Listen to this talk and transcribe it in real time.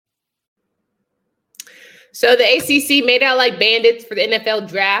So the ACC made out like bandits for the NFL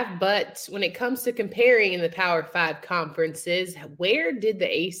draft, but when it comes to comparing in the Power 5 conferences, where did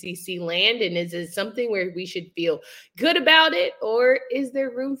the ACC land? And is it something where we should feel good about it, or is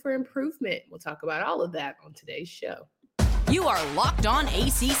there room for improvement? We'll talk about all of that on today's show. You are Locked On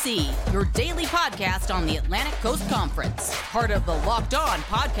ACC, your daily podcast on the Atlantic Coast Conference. Part of the Locked On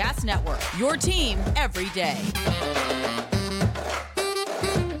Podcast Network, your team every day.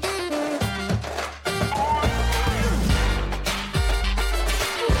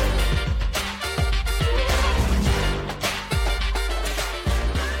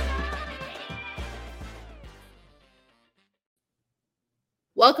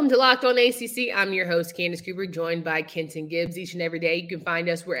 Welcome to Locked On ACC. I'm your host, Candace Cooper, joined by Kenton Gibbs each and every day. You can find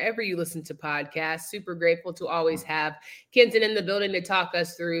us wherever you listen to podcasts. Super grateful to always have Kenton in the building to talk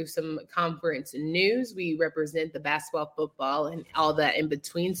us through some conference news. We represent the basketball, football, and all that in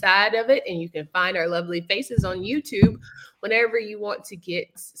between side of it. And you can find our lovely faces on YouTube whenever you want to get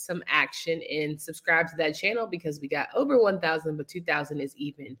some action, and subscribe to that channel because we got over 1,000, but 2,000 is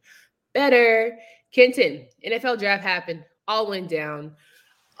even better. Kenton, NFL draft happened, all went down.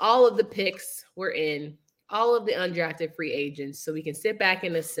 All of the picks were in, all of the undrafted free agents, so we can sit back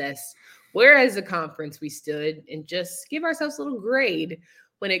and assess where as a conference we stood and just give ourselves a little grade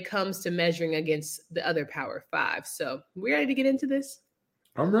when it comes to measuring against the other Power 5. So we ready to get into this?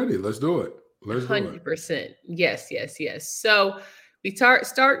 I'm ready. Let's do it. Let's 100%. Yes. So we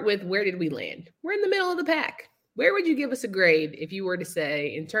start with, where did we land? We're in the middle of the pack. Where would you give us a grade if you were to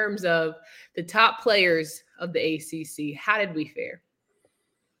say, in terms of the top players of the ACC, how did we fare?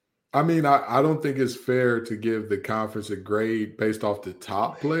 I mean, I don't think it's fair to give the conference a grade based off the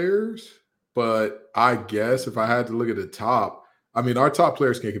top players, but I guess if I had to look at the top, I mean, our top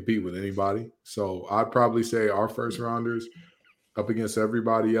players can compete with anybody. So I'd probably say our first rounders up against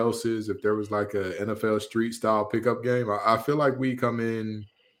everybody else's. If there was like a NFL street style pickup game, I feel like we come in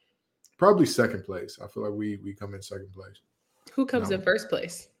probably second place. I feel like we come in second place. Who comes in first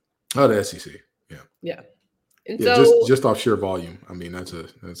place? Oh, the SEC. Yeah. And yeah, so just off sheer volume. I mean, that's a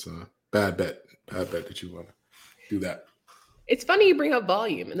bad bet. Bad bet that you want to do that. It's funny you bring up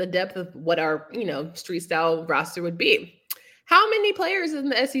volume and the depth of what our, street style roster would be. How many players in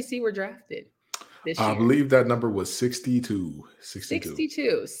the SEC were drafted this year? I believe that number was 62.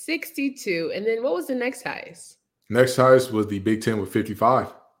 62. And then what was the next highest? Next highest was the Big Ten with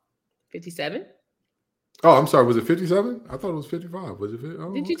 55. 57? Oh, I'm sorry. Was it 57? I thought it was 55. Was it?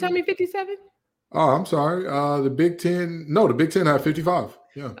 Oh, Did you tell me 57? Oh, I'm sorry. The Big Ten had 55.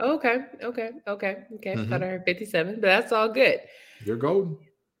 Yeah. Okay. Mm-hmm. Thought I heard 57, but that's all good. You're golden.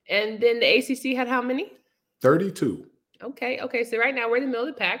 And then the ACC had how many? 32. Okay. So right now we're in the middle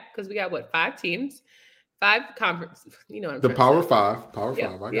of the pack because we got 5 teams, 5 conferences. You know what I'm the trying Power to say. 5. Power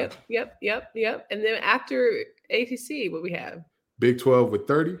 5. I got Yep. And then after ACC, what we have? Big 12 with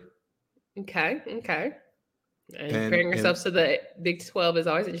 30. Okay. And comparing ourselves to the Big 12 is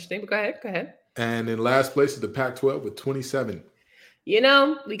always interesting. But go ahead. And in last place is the Pac-12 with 27.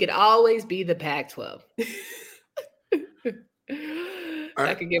 We could always be the Pac-12.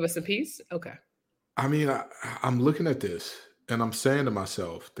 That could give us a piece. Okay. I mean, I'm looking at this and I'm saying to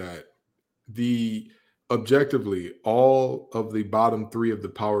myself that objectively, all of the bottom 3 of the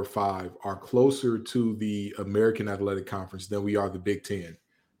Power 5 are closer to the American Athletic Conference than we are the Big Ten,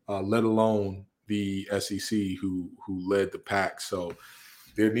 let alone the SEC who led the pack. So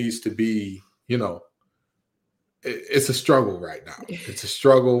there needs to be, it's a struggle right now. It's a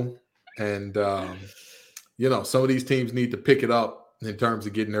struggle. And, some of these teams need to pick it up in terms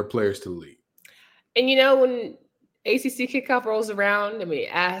of getting their players to the league. And, when ACC kickoff rolls around and we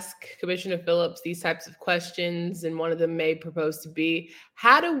ask Commissioner Phillips these types of questions, and one of them may propose to be,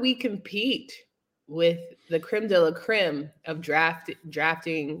 how do we compete with the creme de la creme of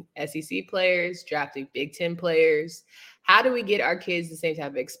drafting SEC players, drafting Big Ten players? How do we get our kids the same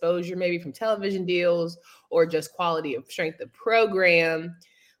type of exposure, maybe from television deals or just quality of strength of program?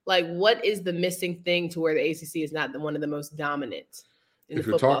 Like, what is the missing thing to where the ACC is not one of the most dominant in the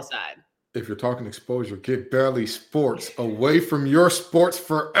football side? If you're talking exposure, get Bally Sports away from your sports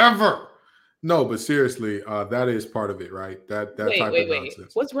forever. No, but seriously, that is part of it, right? That type of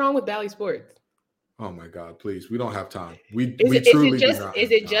nonsense. What's wrong with Bally Sports? Oh my God, please. We don't have time. Is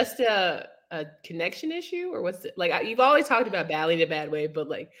it just a connection issue, or what's it like? You've always talked about Bally in a bad way, but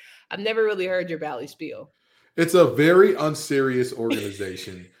like, I've never really heard your Bally spiel. It's a very unserious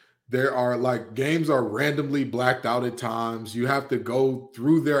organization. There are games are randomly blacked out at times. You have to go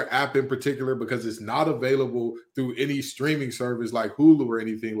through their app in particular because it's not available through any streaming service like Hulu or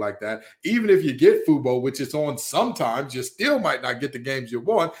anything like that. Even if you get Fubo, which is on sometimes, you still might not get the games you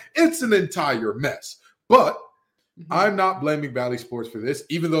want. It's an entire mess. But I'm not blaming Valley Sports for this,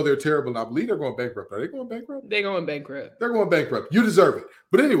 even though they're terrible. And I believe they're going bankrupt. Are they going bankrupt? They're going bankrupt. They're going bankrupt. You deserve it.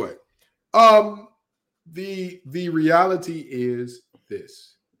 But anyway, the reality is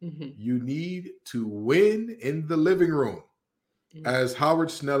this. You need to win in the living room. As Howard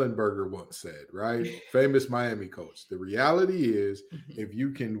Schnellenberger once said, right? Famous Miami coach. The reality is, if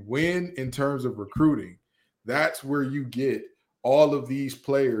you can win in terms of recruiting, that's where you get all of these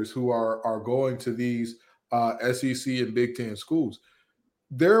players who are going to these SEC and Big Ten schools.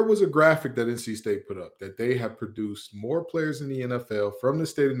 There was a graphic that NC State put up that they have produced more players in the NFL from the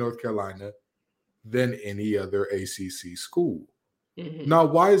state of North Carolina than any other ACC school. Now,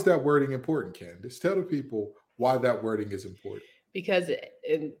 why is that wording important, Candace? Tell the people why that wording is important. Because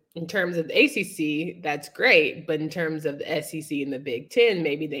in terms of the ACC, that's great. But in terms of the SEC and the Big Ten,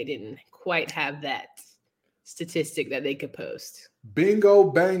 maybe they didn't quite have that statistic that they could post. Bingo,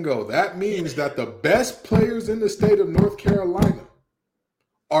 bango. That means that the best players in the state of North Carolina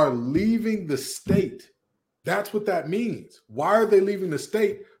are leaving the state. That's what that means. Why are they leaving the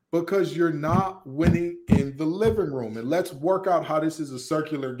state? Because you're not winning in the living room. And let's work out how this is a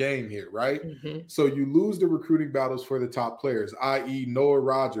circular game here, right? So you lose the recruiting battles for the top players, i.e. Noah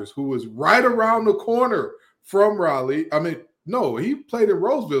Rogers, who is right around the corner from Raleigh. I mean, no, he played in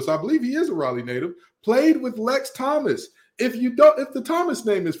Roseville, so I believe he is a Raleigh native, played with Lex Thomas. If the Thomas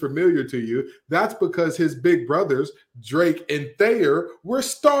name is familiar to you, that's because his big brothers, Drake and Thayer, were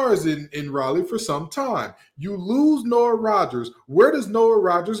stars in Raleigh for some time. You lose Noah Rogers. Where does Noah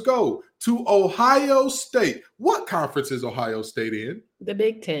Rogers go? To Ohio State. What conference is Ohio State in? The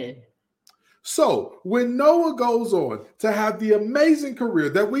Big Ten. So when Noah goes on to have the amazing career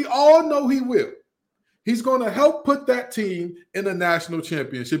that we all know he will, he's going to help put that team in a national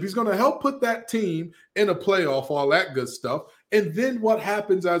championship. He's going to help put that team in a playoff, all that good stuff. And then what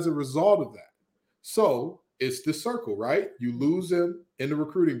happens as a result of that? So it's the circle, right? You lose him in the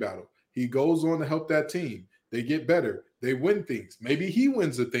recruiting battle. He goes on to help that team. They get better. They win things. Maybe he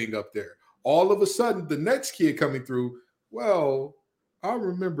wins a thing up there. All of a sudden, the next kid coming through, well, I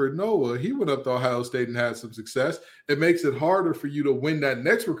remember Noah. He went up to Ohio State and had some success. It makes it harder for you to win that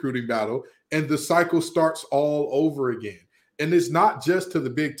next recruiting battle, and the cycle starts all over again. And it's not just to the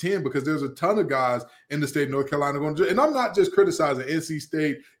Big Ten, because there's a ton of guys in the state of North Carolina going to – and I'm not just criticizing NC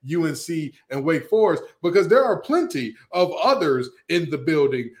State, UNC, and Wake Forest, because there are plenty of others in the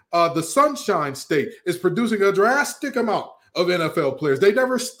building. The Sunshine State is producing a drastic amount of NFL players. They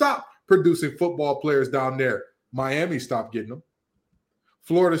never stopped producing football players down there. Miami stopped getting them.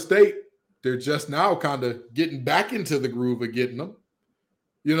 Florida State, they're just now kind of getting back into the groove of getting them.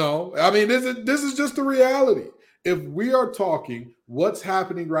 You know, I mean, this is just the reality. If we are talking what's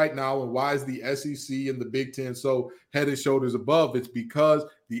happening right now and why is the SEC and the Big Ten so head and shoulders above, it's because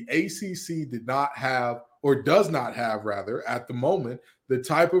the ACC did not have, or does not have rather, at the moment, the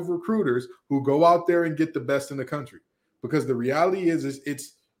type of recruiters who go out there and get the best in the country. Because the reality is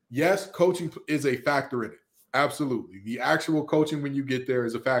it's yes, coaching is a factor in it. Absolutely. The actual coaching when you get there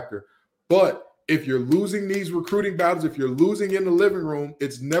is a factor. But if you're losing these recruiting battles, if you're losing in the living room,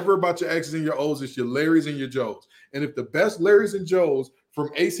 it's never about your X's and your O's. It's your Larrys and your Joes. And if the best Larrys and Joes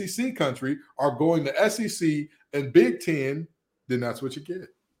from ACC country are going to SEC and Big Ten, then that's what you get.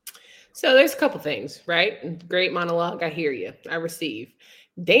 So there's a couple things, right? Great monologue. I hear you. I receive.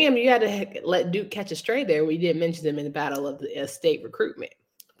 Damn, you had to let Duke catch a stray there. We didn't mention them in the battle of the state recruitment,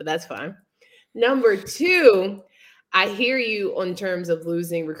 but that's fine. Number two, I hear you in terms of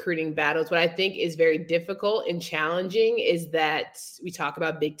losing recruiting battles. What I think is very difficult and challenging is that we talk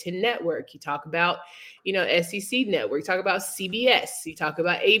about Big Ten Network. You talk about, SEC Network. You talk about CBS. You talk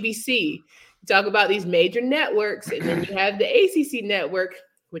about ABC. You talk about these major networks. And then you have the ACC Network,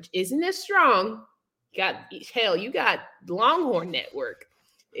 which isn't as strong. You got Longhorn Network.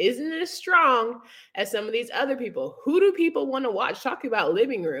 Isn't as strong as some of these other people. Who do people want to watch? Talking about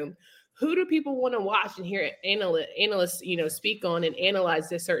living room. Who do people want to watch and hear analysts, speak on and analyze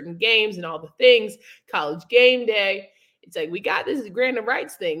their certain games and all the things, College Game Day? It's like, we got this grant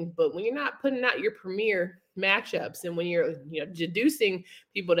rights thing, but when you're not putting out your premier matchups and when you're, deducing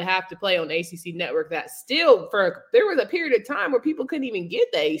people to have to play on ACC Network, that still there was a period of time where people couldn't even get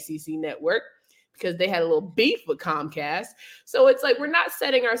the ACC Network because they had a little beef with Comcast. So it's like, we're not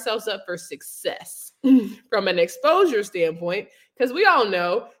setting ourselves up for success from an exposure standpoint, because we all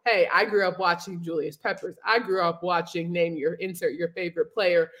know, hey, I grew up watching Julius Peppers. I grew up watching insert your favorite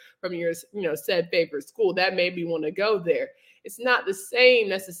player from your, said favorite school. That made me want to go there. It's not the same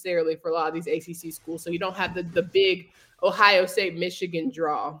necessarily for a lot of these ACC schools. So you don't have the big Ohio State, Michigan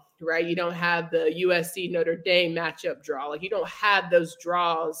draw, right? You don't have the USC Notre Dame matchup draw. Like you don't have those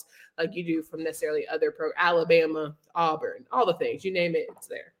draws like you do from necessarily other Alabama, Auburn, all the things. You name it, it's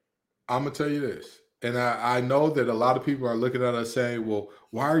there. I'm going to tell you this. And I know that a lot of people are looking at us saying, well,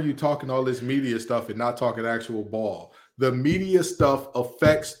 why are you talking all this media stuff and not talking actual ball? The media stuff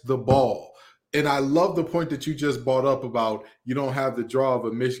affects the ball. And I love the point that you just brought up about you don't have the draw of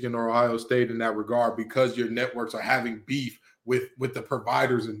a Michigan or Ohio State in that regard because your networks are having beef with the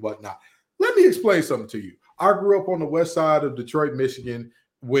providers and whatnot. Let me explain something to you. I grew up on the west side of Detroit, Michigan,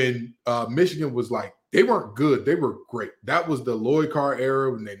 when Michigan was like, they weren't good. They were great. That was the Lloyd Carr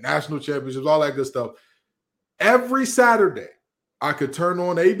era when they national championships, all that good stuff. Every Saturday, I could turn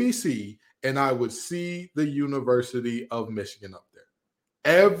on ABC and I would see the University of Michigan up there.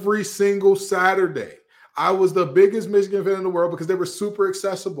 Every single Saturday. I was the biggest Michigan fan in the world because they were super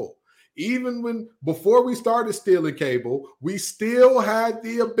accessible. Even before we started stealing cable, we still had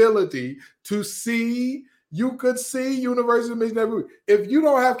the ability to see. You could see University of Michigan every week. If you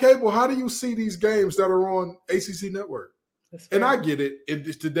don't have cable, how do you see these games that are on ACC Network? And I get it. In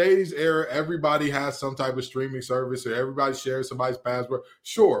today's era, everybody has some type of streaming service or everybody shares somebody's password.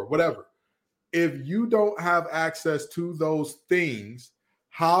 Sure, whatever. If you don't have access to those things,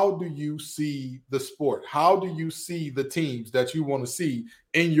 how do you see the sport? How do you see the teams that you want to see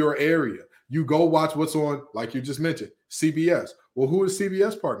in your area? You go watch what's on, like you just mentioned, CBS. Well, who is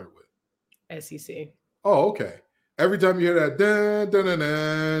CBS partnered with? SEC. Oh, okay. Every time you hear that, dun, dun, dun,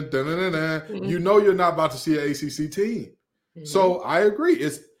 dun, dun, dun, dun, mm-hmm. You know you're not about to see an ACC team. Mm-hmm. So I agree.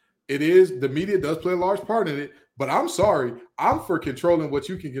 It is the media does play a large part in it, but I'm sorry. I'm for controlling what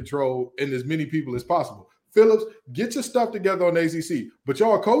you can control and as many people as possible. Phillips, get your stuff together on ACC. But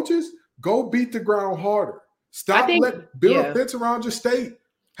y'all coaches, go beat the ground harder. Stop build a fence around your state.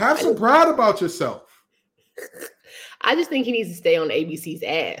 Have some pride about yourself. I just think he needs to stay on ABC's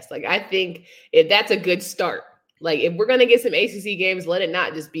ass. Like, I think if that's a good start. Like, if we're going to get some ACC games, let it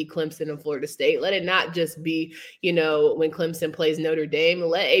not just be Clemson and Florida State. Let it not just be, when Clemson plays Notre Dame.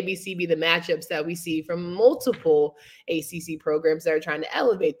 Let ABC be the matchups that we see from multiple ACC programs that are trying to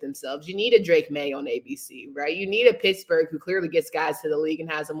elevate themselves. You need a Drake May on ABC, right? You need a Pittsburgh who clearly gets guys to the league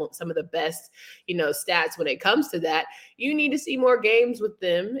and has some of the best, stats when it comes to that. You need to see more games with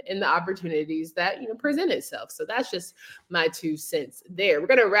them and the opportunities that, present itself. So that's just my 2 cents there. We're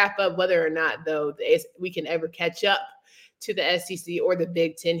going to wrap up whether or not, though, we can ever catch up to the SEC or the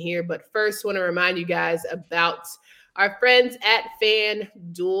Big Ten here. But first, I want to remind you guys about our friends at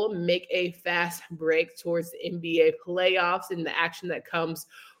FanDuel. Make a fast break towards the NBA playoffs and the action that comes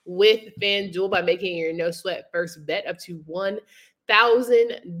with FanDuel by making your no sweat first bet up to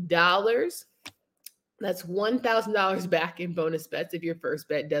 $1,000. That's $1,000 back in bonus bets if your first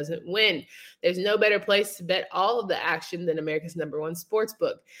bet doesn't win. There's no better place to bet all of the action than America's #1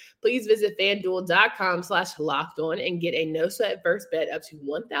 sportsbook. Please visit FanDuel.com/lockedon and get a no sweat first bet up to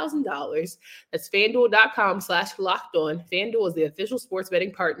 $1,000. That's FanDuel.com/lockedon. FanDuel is the official sports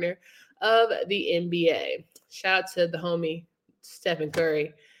betting partner of the NBA. Shout out to the homie Stephen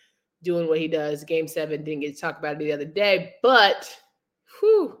Curry doing what he does. Game 7, didn't get to talk about it the other day, but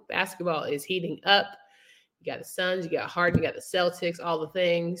basketball is heating up. You got the Suns, you got Harden, you got the Celtics, all the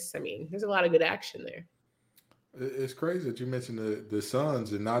things. I mean, there's a lot of good action there. It's crazy that you mentioned the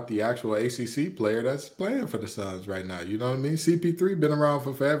Suns and not the actual ACC player that's playing for the Suns right now. You know what I mean? CP3 been around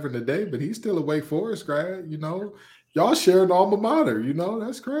for forever and a day, but he's still a Wake Forest grad. Y'all share an alma mater.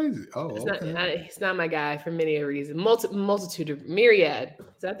 That's crazy. Oh, he's not my guy for many reasons. Multitude of myriad.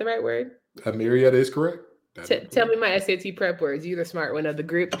 Is that the right word? A myriad is correct. Tell me my SAT prep words. You're the smart one of the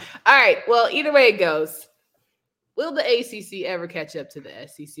group. All right. Well, either way it goes, will the ACC ever catch up to the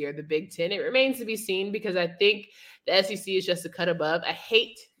SEC or the Big Ten? It remains to be seen because I think the SEC is just a cut above. I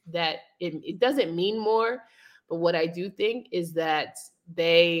hate that it doesn't mean more, but what I do think is that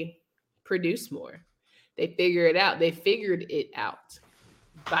they produce more. They figure it out. They figured it out.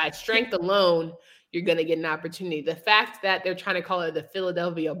 By strength alone, you're going to get an opportunity. The fact that they're trying to call it the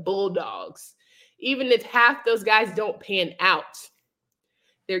Philadelphia Bulldogs, even if half those guys don't pan out,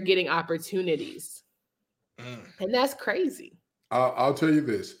 they're getting opportunities. And that's crazy. I'll tell you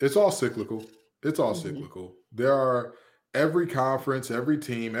this. It's all cyclical. Cyclical. There are every conference, every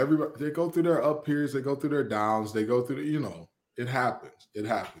team, everybody, they go through their up periods, they go through their downs, they go through, it happens. It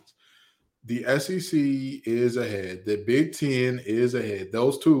happens. The SEC is ahead. The Big Ten is ahead.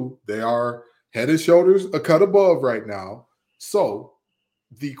 Those two, they are head and shoulders a cut above right now. So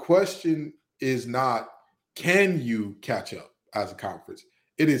the question is not, can you catch up as a conference?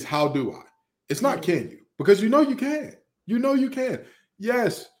 It is, how do I? It's not, can you? Because you can. You can.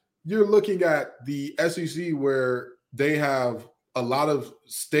 Yes, you're looking at the SEC where they have a lot of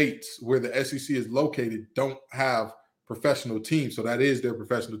states where the SEC is located don't have professional teams. So that is their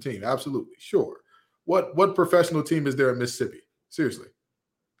professional team. Absolutely. Sure. What professional team is there in Mississippi? Seriously.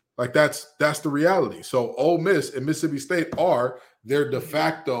 Like that's the reality. So Ole Miss and Mississippi State are their de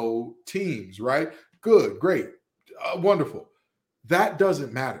facto teams, right? Good, great, wonderful. That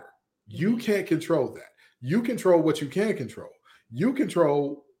doesn't matter. You can't control that. You control what you can control. You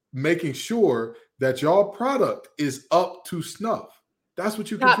control making sure that your product is up to snuff. That's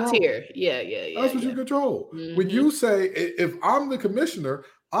what you control. Top tier. Yeah. That's what you control. When you say, if I'm the commissioner,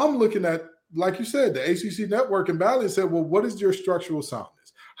 I'm looking at, like you said, the ACC network and balance said, well, what is your structural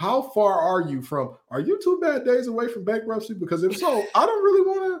soundness? How far are you from, are you 2 bad days away from bankruptcy? Because if so, I don't really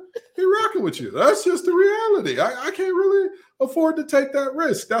want to be rocking with you. That's just the reality. I can't really afford to take that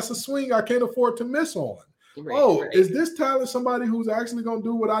risk. That's a swing I can't afford to miss on. Right. Is this talent somebody who's actually going to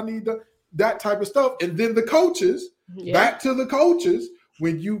do what I need to, that type of stuff? And then the coaches, back to the coaches,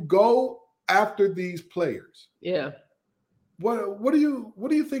 when you go after these players. Yeah. What do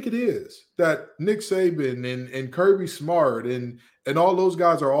you think it is that Nick Saban and Kirby Smart and all those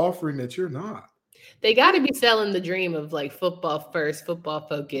guys are offering that you're not? They got to be selling the dream of like football first, football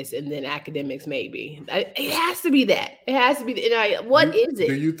focus, and then academics maybe. It has to be that. It has to be. What is it?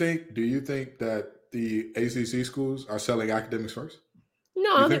 Do you think that the ACC schools are selling academics first?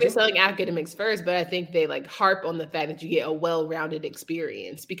 No, I don't think they're selling academics first, but I think they like harp on the fact that you get a well-rounded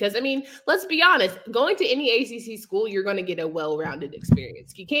experience. Because, I mean, let's be honest, going to any ACC school, you're going to get a well-rounded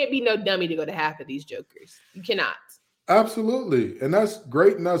experience. You can't be no dummy to go to half of these jokers. You cannot. Absolutely. And that's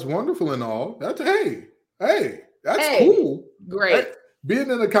great and that's wonderful and all. That's, hey, that's cool. Great. Hey, being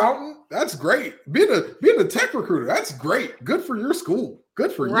an accountant, that's great. Being a tech recruiter, that's great. Good for your school.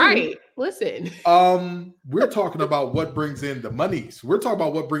 Good for you. Right. Listen. We're talking about what brings in the monies. We're talking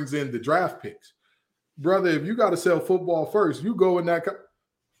about what brings in the draft picks. Brother, if you got to sell football first, you go in that.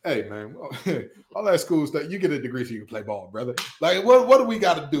 Hey, man, all that school stuff, you get a degree so you can play ball, brother. Like, what do we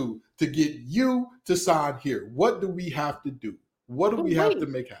got to do to get you to sign here? What do we have to do? What do we have to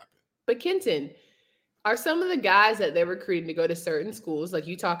make happen? But Kenton, are some of the guys that they're recruiting to go to certain schools, like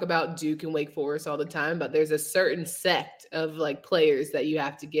you talk about Duke and Wake Forest all the time, but there's a certain sect of like players that you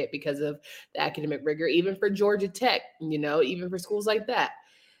have to get because of the academic rigor, even for Georgia Tech, even for schools like that.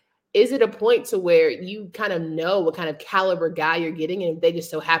 Is it a point to where you kind of know what kind of caliber guy you're getting, and if they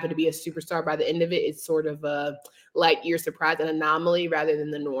just so happen to be a superstar by the end of it, it's sort of a light year surprise, an anomaly rather than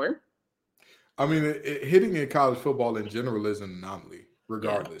the norm? I mean, hitting in college football in general is an anomaly.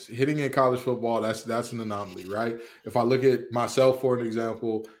 Regardless, hitting in college football, that's an anomaly, right? If I look at myself, for an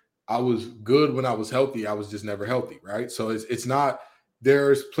example, I was good when I was healthy. I was just never healthy, right? So it's not,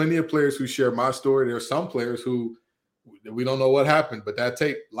 there's plenty of players who share my story. There are some players who we don't know what happened, but that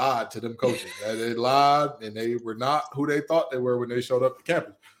tape lied to them coaches. They lied, and they were not who they thought they were when they showed up to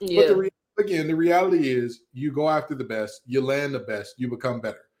campus. Yeah. But the reality is you go after the best, you land the best, you become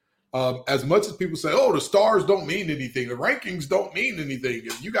better. As much as people say, oh, the stars don't mean anything, the rankings don't mean anything.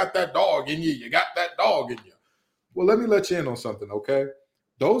 If you got that dog in you, you got that dog in you. Well, let me let you in on something, okay?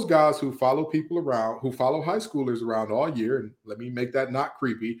 Those guys who follow people around, who follow high schoolers around all year, and let me make that not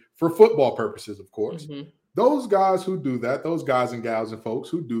creepy, for football purposes, of course. Mm-hmm. Those guys who do that, those guys and gals and folks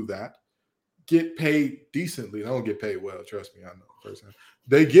who do that, get paid decently. They don't get paid well, trust me, I know firsthand.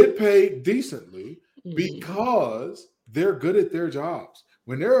 They get paid decently because they're good at their jobs.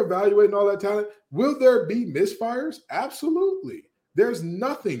 When they're evaluating all that talent, will there be misfires? Absolutely. There's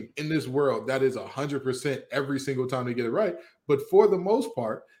nothing in this world that is 100% every single time they get it right. But for the most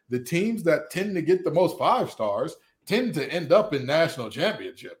part, the teams that tend to get the most 5 stars tend to end up in national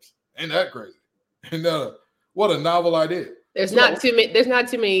championships. Ain't that crazy? And what a novel idea. There's not too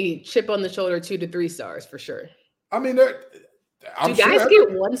many chip on the shoulder 2 to 3 stars for sure. I mean, do guys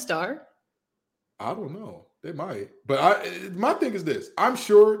get 1 star? I don't know. They might. But my thing is this. I'm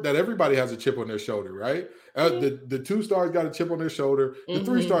sure that everybody has a chip on their shoulder, right? The 2 stars got a chip on their shoulder. The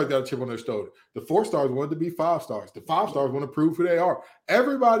 3 stars got a chip on their shoulder. The 4 stars wanted to be 5 stars. The 5 stars want to prove who they are.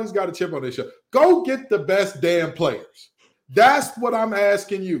 Everybody's got a chip on their shoulder. Go get the best damn players. That's what I'm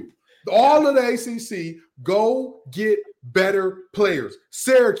asking you. All of the ACC, go get better players.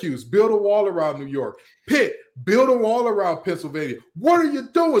 Syracuse, build a wall around New York. Pitt, build a wall around Pennsylvania. What are you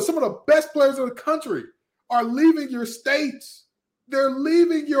doing? Some of the best players in the country are leaving your states. They're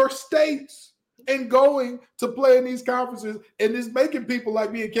leaving your states and going to play in these conferences, and it's making people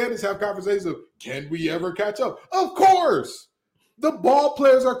like me and Candace have conversations of, can we ever catch up? Of course. The ball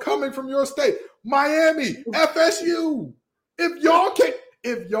players are coming from your state. Miami, FSU. If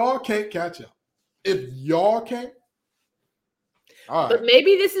y'all can't catch up, All right. But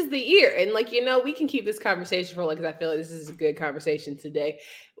maybe this is the year. And we can keep this conversation for because I feel like this is a good conversation today.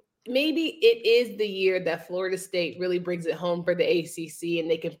 Maybe it is the year that Florida State really brings it home for the ACC and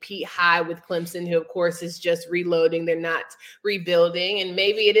they compete high with Clemson, who, of course, is just reloading. They're not rebuilding. And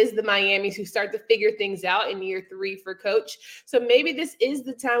maybe it is the Miamis who start to figure things out in year 3 for Coach. So maybe this is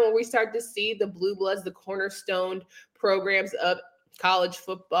the time when we start to see the Blue Bloods, the cornerstone programs of college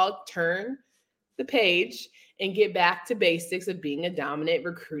football, turn the page and get back to basics of being a dominant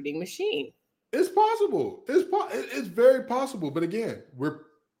recruiting machine. It's possible. It's very possible. But again, we're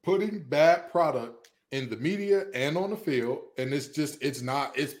putting bad product in the media and on the field, and it's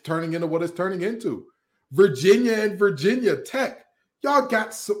turning into what it's turning into. Virginia and Virginia Tech, y'all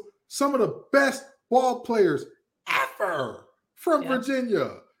got some of the best ball players ever from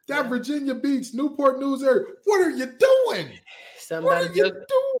Virginia. That Virginia beats Newport News area. What are you doing? What are you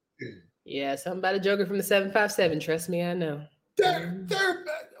doing? Yeah, something about a joker from the 757. Trust me, I know. What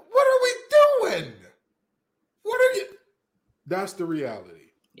are we doing? What are you? That's the reality.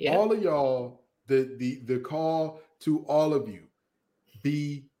 Yeah. All of y'all, the call to all of you,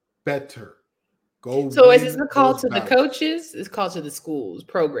 be better. Go. So is this a call to the coaches? It's a call to the schools,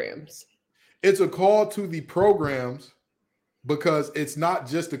 programs. It's a call to the programs because it's not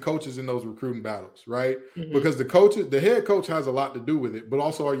just the coaches in those recruiting battles, right? Mm-hmm. Because the head coach has a lot to do with it, but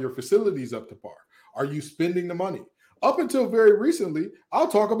also are your facilities up to par? Are you spending the money? Up until very recently, I'll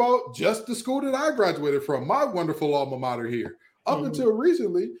talk about just the school that I graduated from, my wonderful alma mater here. Up until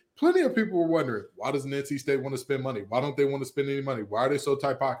recently, plenty of people were wondering, why doesn't NC State want to spend money? Why don't they want to spend any money? Why are they so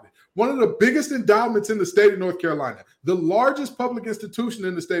tight-pocketed? One of the biggest endowments in the state of North Carolina, the largest public institution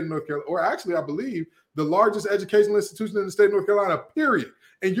in the state of North Carolina, or actually, I believe, the largest educational institution in the state of North Carolina, period.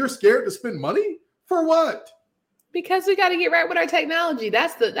 And you're scared to spend money? For what? Because we got to get right with our technology.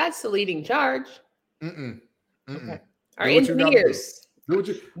 That's the leading charge. Okay. Our engineers.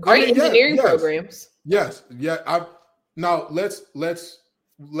 Great engineering programs. Yes. Yeah. Now let's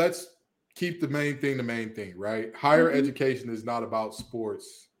keep the main thing, right? Higher education is not about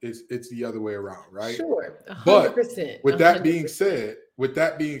sports. It's the other way around, right? Sure. 100%. But with that being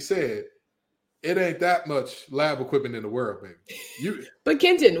said, it ain't that much lab equipment in the world, baby. But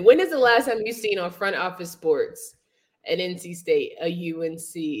Kenton, when is the last time you've seen on front office sports at NC State, a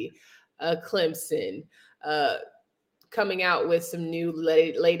UNC, a Clemson, coming out with some new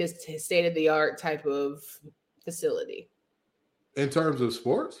latest state-of-the-art type of facility? In terms of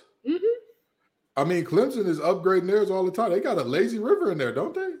sports? Mm-hmm. I mean, Clemson is upgrading theirs all the time. They got a lazy river in there,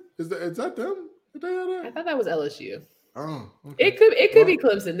 don't they? Is that them? Did they have that? I thought that was LSU. Oh, okay. It could be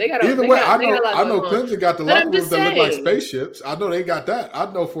Clemson. They got either way. I know Clemson got the locker rooms that look like spaceships. I know they got that. I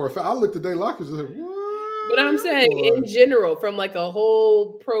know for a fact. I looked at their lockers and said, "What?" But I'm saying in general, from like a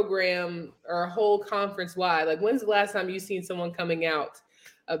whole program or a whole conference wide, like when's the last time you've seen someone coming out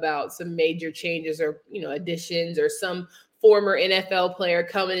about some major changes or additions, or some former NFL player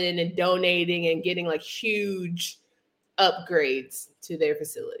coming in and donating and getting like huge upgrades to their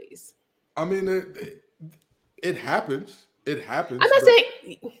facilities? I mean, it happens. It happens. I'm not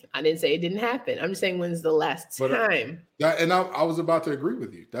saying I didn't say it didn't happen. I'm just saying when's the last time? I was about to agree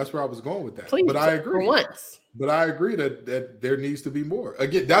with you. That's where I was going with that. Please, but I agree for once. But I agree that there needs to be more.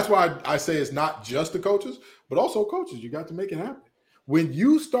 Again, that's why I say it's not just the coaches, but also coaches. You got to make it happen. When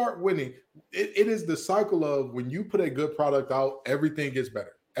you start winning, it is the cycle of when you put a good product out, everything gets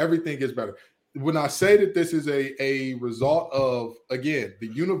better. Everything gets better. When I say that this is a result of, again, the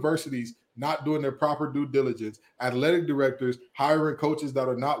universities not doing their proper due diligence, athletic directors hiring coaches that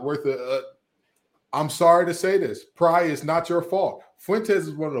are not worth it. I'm sorry to say this. Pry is not your fault. Fuentes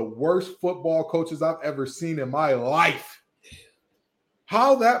is one of the worst football coaches I've ever seen in my life.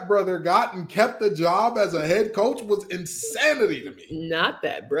 How that brother got and kept the job as a head coach was insanity to me. Not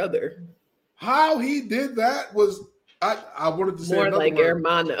that brother. How he did that was, I wanted to say more like word.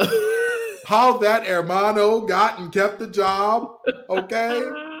 Hermano. How that hermano got and kept the job, okay?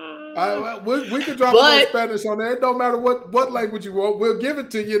 We can drop more Spanish on there. It don't matter what language you want. We'll give it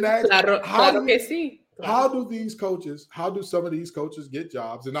to you now. Claro que sí. How do some of these coaches get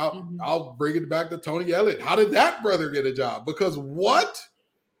jobs? And I'll bring it back to Tony Elliott. How did that brother get a job? Because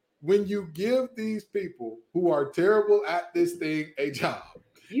when you give these people who are terrible at this thing a job,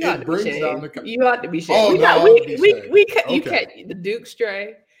 it brings down the. You ought to be ashamed. You cut the Duke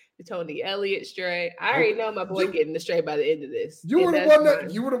stray, the Tony Elliott stray. I already know my boy getting the stray by the end of this. You were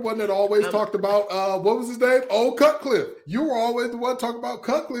the one that always talked about what was his name? Old Cutcliffe. You were always the one talking about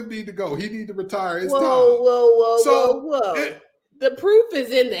Cutcliffe need to go. He need to retire. It's time. Whoa. The proof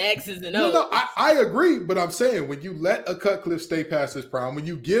is in the X's and O's. No, I agree, but I'm saying when you let a Cutcliffe stay past his prime, when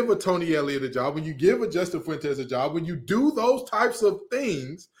you give a Tony Elliott a job, when you give a Justin Fuentes a job, when you do those types of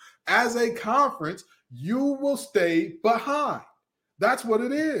things as a conference, you will stay behind. That's what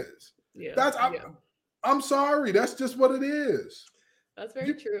it is. Yeah. I'm sorry. That's just what it is. That's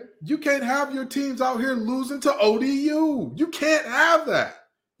very true. You can't have your teams out here losing to ODU. You can't have that.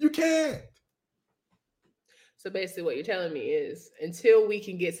 You can't. So basically what you're telling me is until we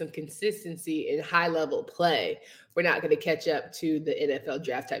can get some consistency in high-level play, we're not going to catch up to the NFL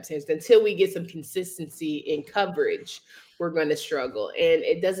draft type standards. Until we get some consistency in coverage, we're going to struggle. And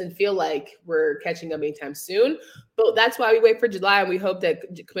it doesn't feel like we're catching up anytime soon. But that's why we wait for July, and we hope that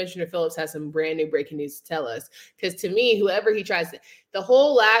Commissioner Phillips has some brand new breaking news to tell us. Because to me, whoever he tries to – the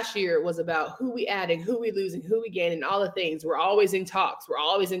whole last year was about who we adding, who we losing, who we gaining, all the things. We're always in talks. We're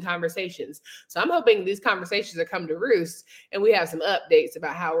always in conversations. So I'm hoping these conversations are come to roost, and we have some updates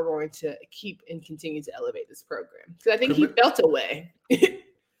about how we're going to keep and continue to elevate this program. Because I think he felt a way.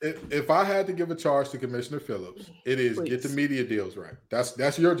 If I had to give a charge to Commissioner Phillips, it is get the media deals right.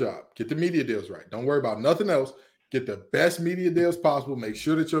 That's your job. Get the media deals right. Don't worry about nothing else. Get the best media deals possible. Make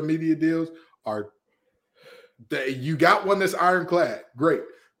sure that your media deals are you got one that's ironclad. Great.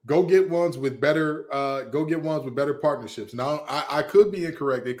 Go get ones with better partnerships. Now, I could be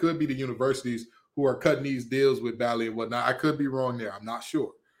incorrect. It could be the universities who are cutting these deals with Valley and whatnot. I could be wrong there. I'm not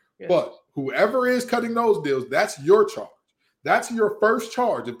sure. Yeah. But whoever is cutting those deals, that's your charge. That's your first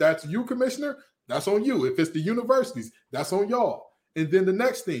charge. If that's you, Commissioner, that's on you. If it's the universities, that's on y'all. And then the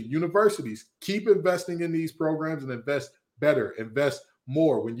next thing, universities, keep investing in these programs and invest better, invest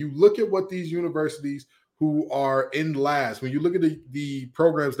more. When you look at what these universities who are in last, when you look at the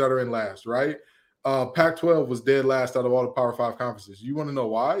programs that are in last, right? Pac-12 was dead last out of all the Power 5 conferences. You want to know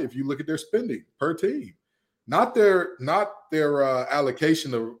why? If you look at their spending per team, not their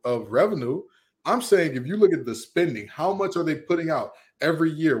allocation of revenue. I'm saying if you look at the spending, how much are they putting out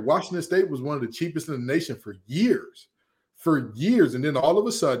every year? Washington State was one of the cheapest in the nation for years. And then all of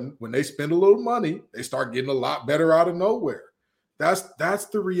a sudden, when they spend a little money, they start getting a lot better out of nowhere. That's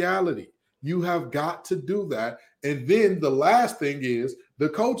the reality. You have got to do that. And then the last thing is the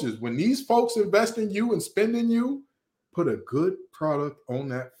coaches. When these folks invest in you and spend in you, put a good product on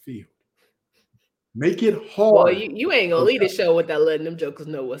that field. Make it hard. Well, you ain't gonna lead the show without letting them jokers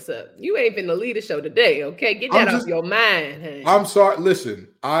know what's up. You ain't finna lead the show today, okay? Get that off your mind. Hey. I'm sorry. Listen,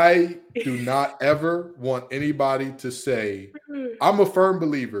 I do not ever want anybody to say, I'm a firm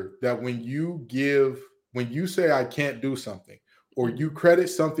believer that when you say I can't do something, or you credit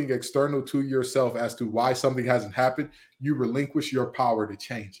something external to yourself as to why something hasn't happened, you relinquish your power to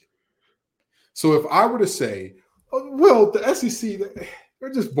change it. So if I were to say, oh, well, the SEC,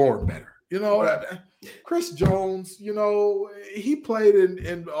 they're just born better. You know, Chris Jones, you know, he played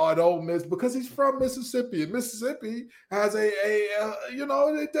at Ole Miss because he's from Mississippi. And Mississippi has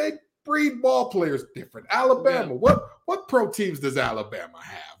they breed ball players different. Alabama, what pro teams does Alabama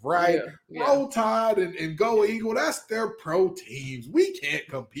have, right? Yeah. Roll Tide and Go Eagle, that's their pro teams. We can't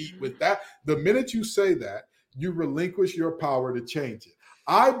compete with that. The minute you say that, you relinquish your power to change it.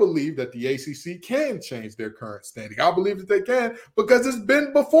 I believe that the ACC can change their current standing. I believe that they can because it's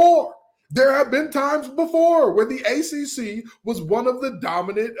been before. There have been times before where the ACC was one of the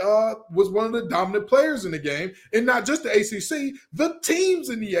dominant players in the game, and not just the ACC. The teams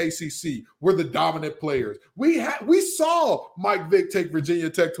in the ACC were the dominant players. We saw Mike Vick take Virginia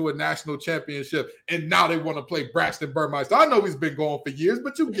Tech to a national championship, and now they want to play Braxton Burmeister. I know he's been going for years,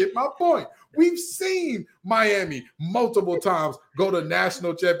 but you get my point. We've seen Miami multiple times go to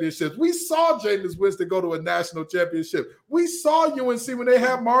national championships. We saw Jameis Winston go to a national championship. We saw UNC when they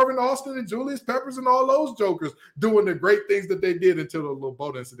had Marvin Austin and Julius Peppers and all those jokers doing the great things that they did until the little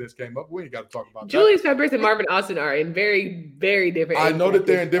boat incidents came up. We ain't got to talk about Julius Peppers and Marvin Austin are in very, very different. I know that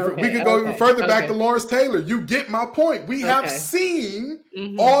they're in different. Okay, we could go even further back to Lawrence Taylor. You get my point. We have seen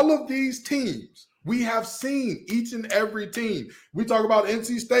all of these teams. We have seen each and every team. We talk about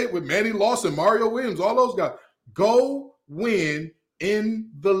NC State with Manny Lawson, Mario Williams, all those guys. Go win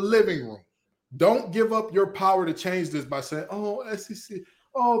in the living room. Don't give up your power to change this by saying, oh, SEC,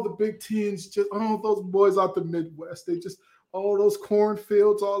 oh, the Big Tens, just, oh, those boys out the Midwest, they just, oh, those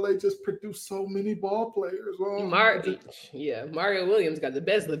cornfields, they just produce so many ball players. Oh, Mario Williams got the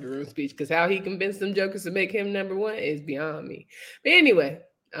best living room speech because how he convinced them jokers to make him number one is beyond me. But anyway,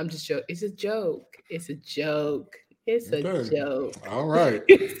 I'm just joking. It's a joke. It's a joke. All right.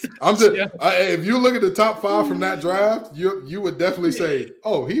 If you look at the top 5 from that draft, you would definitely say,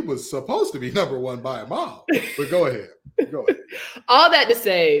 oh, he was supposed to be number 1 by a mile. But go ahead. All that to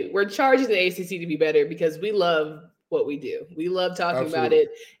say, we're charging the ACC to be better because we love what we do. We love talking Absolutely. about it,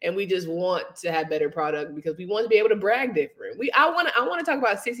 and we just want to have better product because we want to be able to brag different. I want to talk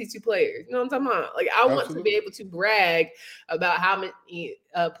about 62 players. You know what I'm talking about? Like, I want to be able to brag about how many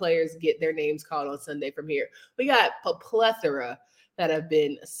players get their names called on Sunday from here. We got a plethora that have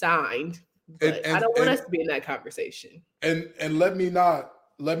been signed, but I don't want us to be in that conversation. And let me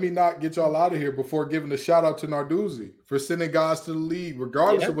not get y'all out of here before giving a shout out to Narduzzi for sending guys to the league.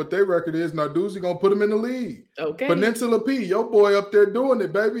 Regardless of what their record is, Narduzzi gonna put them in the league. Okay. Peninsula P, your boy up there doing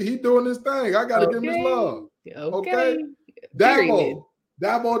it, baby. He doing his thing. I gotta give him his love. Okay.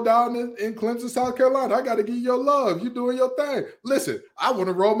 Dabo down in Clemson, South Carolina. I gotta give you your love. You doing your thing. Listen, I want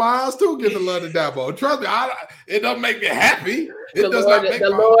to roll my eyes too, giving love to Dabo. Trust me, it doesn't make me happy. The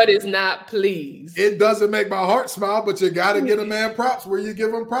Lord is not pleased. It doesn't make my heart smile, but you got to get a man props where you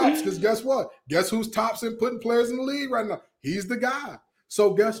give him props. Because guess what? Guess who's tops in putting players in the league right now? He's the guy.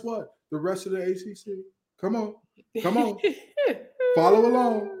 So guess what? The rest of the ACC, come on. Follow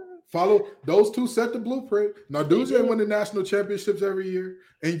along. Follow those two, set the blueprint. Narduzzi ain't winning national championships every year,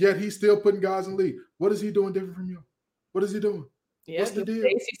 and yet he's still putting guys in the league. What is he doing different from you? What is he doing? Yeah, what's the deal?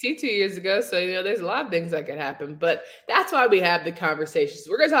 ACC 2 years ago, so there's a lot of things that could happen, but that's why we have the conversations.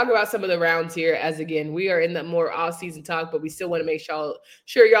 We're going to talk about some of the rounds here, as again, we are in the more off-season talk, but we still want to make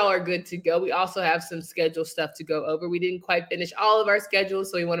sure y'all are good to go. We also have some schedule stuff to go over. We didn't quite finish all of our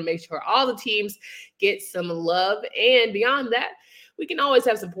schedules, so we want to make sure all the teams get some love, and beyond that, we can always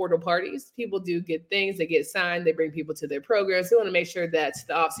have some portal parties. People do good things. They get signed. They bring people to their programs. We want to make sure that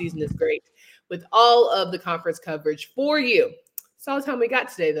the offseason is great with all of the conference coverage for you. That's all the time we got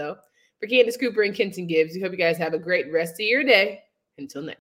today, though. For Candace Cooper and Kenton Gibbs, we hope you guys have a great rest of your day. Until next.